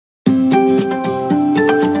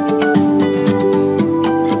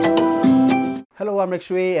I'm Rick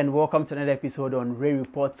Shui, and welcome to another episode on Ray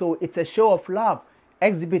Report. So it's a show of love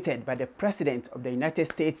exhibited by the President of the United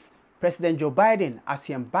States, President Joe Biden, as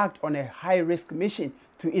he embarked on a high-risk mission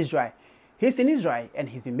to Israel. He's in Israel and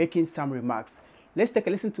he's been making some remarks. Let's take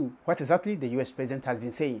a listen to what exactly the U.S. President has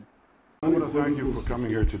been saying. I want to thank you for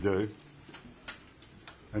coming here today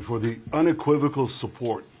and for the unequivocal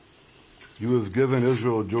support you have given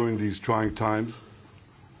Israel during these trying times,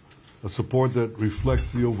 a support that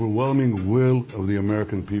reflects the overwhelming will of the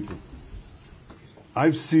American people.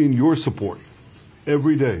 I've seen your support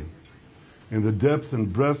every day in the depth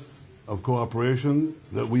and breadth of cooperation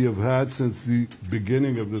that we have had since the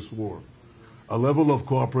beginning of this war, a level of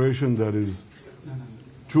cooperation that is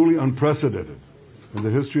truly unprecedented in the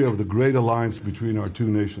history of the great alliance between our two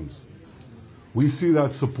nations. We see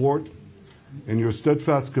that support in your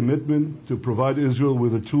steadfast commitment to provide Israel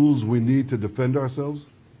with the tools we need to defend ourselves.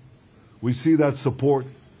 We see that support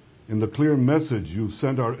in the clear message you've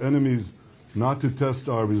sent our enemies not to test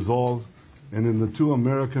our resolve, and in the two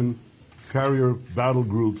American carrier battle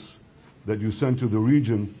groups that you sent to the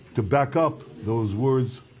region to back up those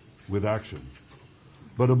words with action.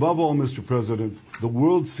 But above all, Mr. President, the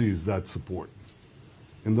world sees that support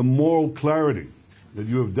in the moral clarity that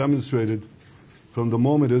you have demonstrated from the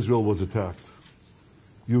moment Israel was attacked.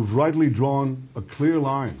 You've rightly drawn a clear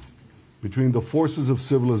line between the forces of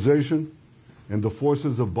civilization and the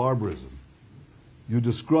forces of barbarism. You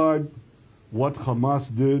described what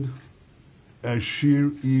Hamas did as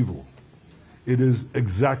sheer evil. It is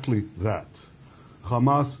exactly that.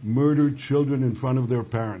 Hamas murdered children in front of their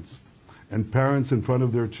parents and parents in front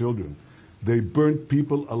of their children. They burnt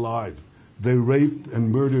people alive. They raped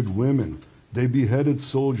and murdered women. They beheaded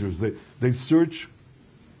soldiers. They searched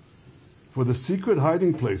for the secret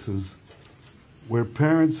hiding places where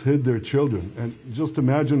parents hid their children. And just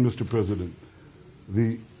imagine, Mr. President,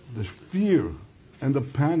 the fear and the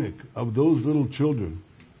panic of those little children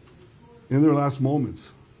in their last moments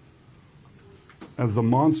as the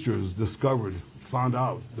monsters found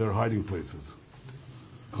out their hiding places.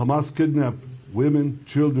 Hamas kidnapped women,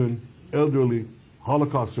 children, elderly,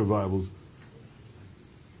 Holocaust survivors.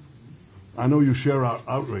 I know you share our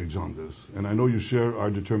outrage on this, and I know you share our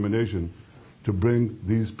determination to bring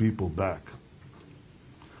these people back.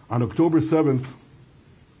 On October 7th,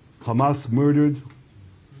 Hamas murdered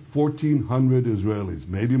 1,400 Israelis,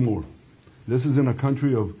 maybe more. This is in a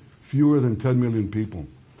country of fewer than 10 million people.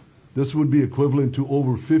 This would be equivalent to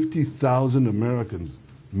over 50,000 Americans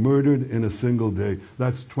murdered in a single day.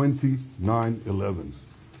 That's 29 11s.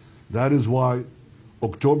 That is why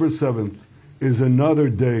October 7th is another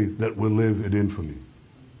day that will live in infamy.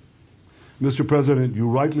 Mr. President, you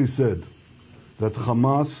rightly said that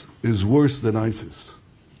Hamas is worse than ISIS.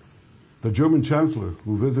 The German chancellor,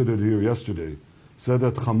 who visited here yesterday, said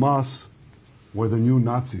that Hamas were the new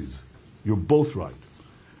Nazis. You're both right.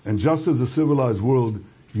 And just as the civilized world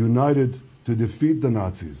united to defeat the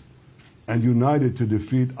Nazis and united to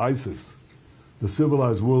defeat ISIS, the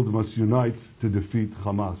civilized world must unite to defeat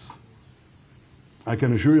Hamas. I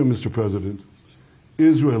can assure you, Mr. President,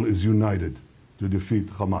 Israel is united to defeat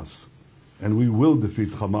Hamas. And we will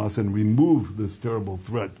defeat Hamas and remove this terrible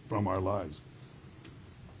threat from our lives.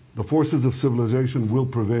 The forces of civilization will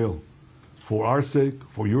prevail for our sake,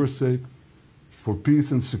 for your sake, for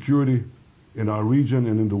peace and security in our region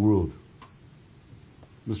and in the world.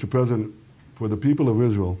 Mr. President, for the people of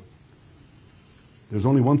Israel, there's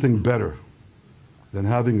only one thing better than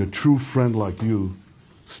having a true friend like you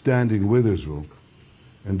standing with Israel,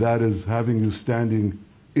 and that is having you standing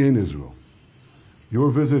in Israel.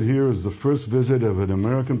 Your visit here is the first visit of an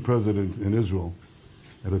American president in Israel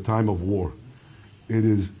at a time of war. It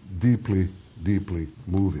is deeply, deeply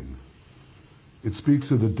moving. It speaks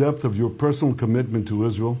to the depth of your personal commitment to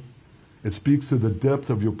Israel. It speaks to the depth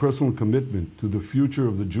of your personal commitment to the future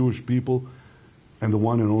of the Jewish people and the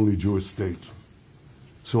one and only Jewish state.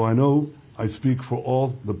 So I know I speak for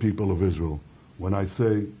all the people of Israel when I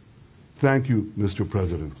say, thank you, Mr.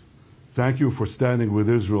 President. Thank you for standing with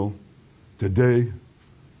Israel today,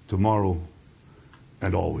 tomorrow,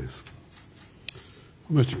 and always.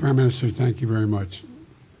 Well, Mr. Prime Minister, thank you very much.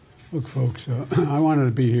 Look, folks, I wanted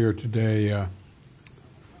to be here today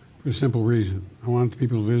for a simple reason. I wanted the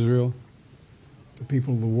people of Israel, the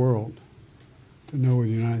people of the world, to know where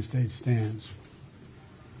the United States stands.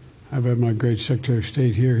 I've had my great Secretary of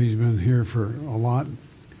State here. He's been here for a lot,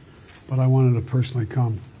 but I wanted to personally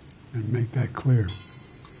come and make that clear.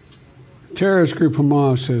 Terrorist group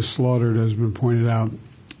Hamas has slaughtered, as has been pointed out,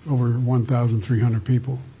 over 1,300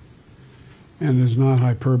 people. And it is not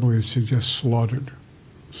hyperbole to suggest slaughtered.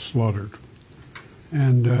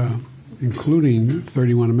 And including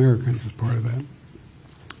 31 Americans as part of that.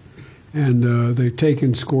 And they've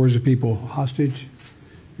taken scores of people hostage,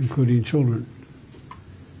 including children.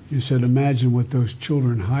 You said, imagine what those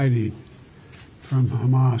children hiding from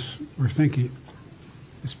Hamas were thinking.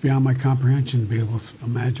 It's beyond my comprehension to be able to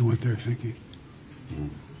imagine what they're thinking.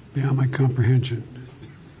 Beyond my comprehension.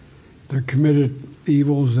 They're committed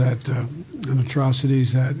evils that and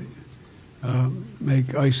atrocities that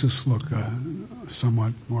make ISIS look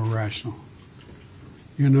somewhat more rational.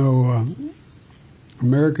 You know,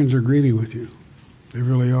 Americans are grieving with you. They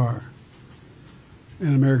really are.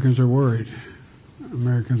 And Americans are worried.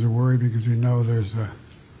 Americans are worried because we know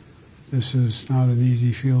this is not an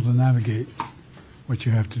easy field to navigate, what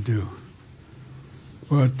you have to do.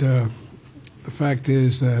 But the fact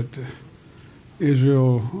is that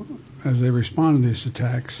Israel, as they respond to these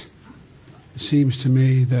attacks, it seems to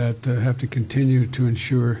me that have to continue to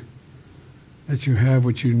ensure that you have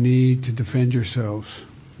what you need to defend yourselves.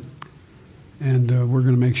 And we're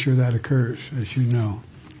going to make sure that occurs, as you know.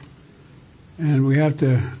 And we have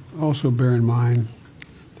to also bear in mind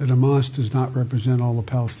that Hamas does not represent all the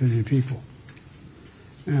Palestinian people.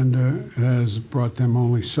 And it has brought them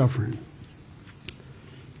only suffering.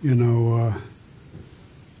 You know,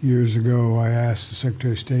 years ago I asked the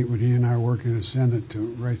Secretary of State when he and I were working in the Senate to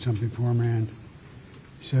write something for me, and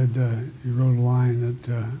he said, he wrote a line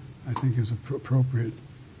that I think is appropriate.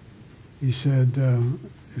 He said,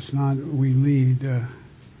 it's not, we lead,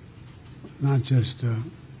 not just,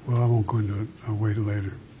 well, I won't go into it, I'll wait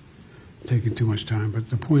later, taking too much time, but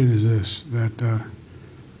the point is this, that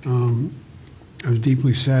I was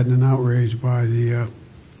deeply saddened and outraged by the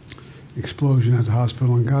explosion at the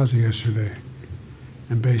hospital in Gaza yesterday.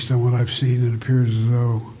 And based on what I've seen, it appears as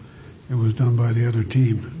though it was done by the other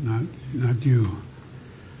team, not you.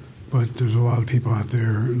 But there's a lot of people out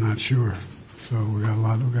there not sure. So we've got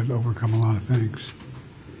to overcome a lot of things.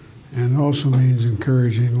 And it also means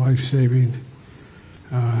encouraging life-saving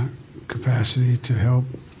capacity to help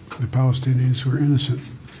the Palestinians who are innocent,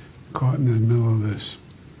 caught in the middle of this.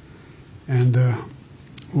 And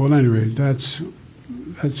well, at any rate, that's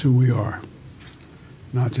who we are.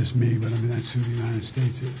 Not just me, but I mean that's who the United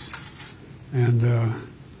States is. And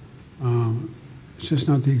it's just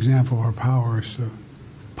not the example of our power; it's the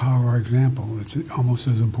power of our example. It's almost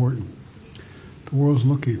as important. The world's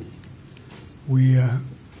looking.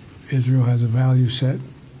 Israel has a value set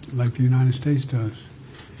like the United States does,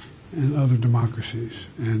 and other democracies,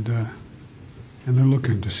 and they're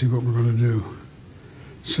looking to see what we're going to do.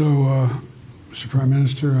 So, Mr. Prime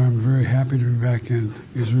Minister, I'm very happy to be back in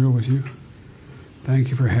Israel with you. Thank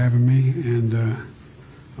you for having me, and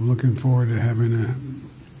I'm looking forward to having a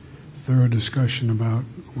thorough discussion about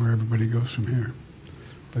where everybody goes from here.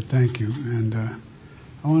 But thank you, and I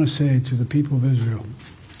want to say to the people of Israel,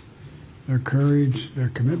 their courage, their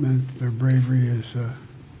commitment, their bravery is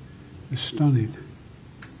stunning.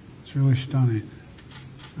 It's really stunning.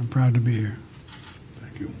 I'm proud to be here.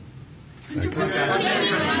 Thank you. Thank you.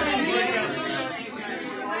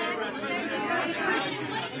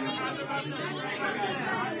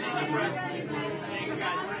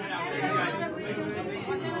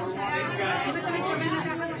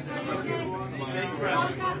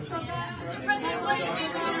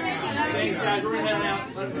 Thanks, guys. We're heading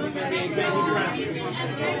out. Thanks,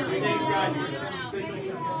 guys.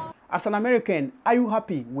 As an American, are you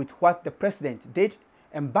happy with what the president did,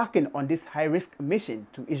 embarking on this high-risk mission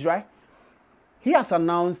to Israel? He has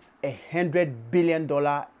announced $100 billion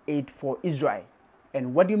aid for Israel.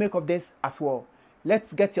 And what do you make of this as well?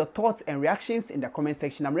 Let's get your thoughts and reactions in the comment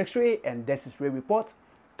section. I'm Rex Ray, and this is Ray Report.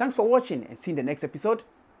 Thanks for watching, and see you in the next episode.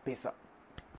 Peace out.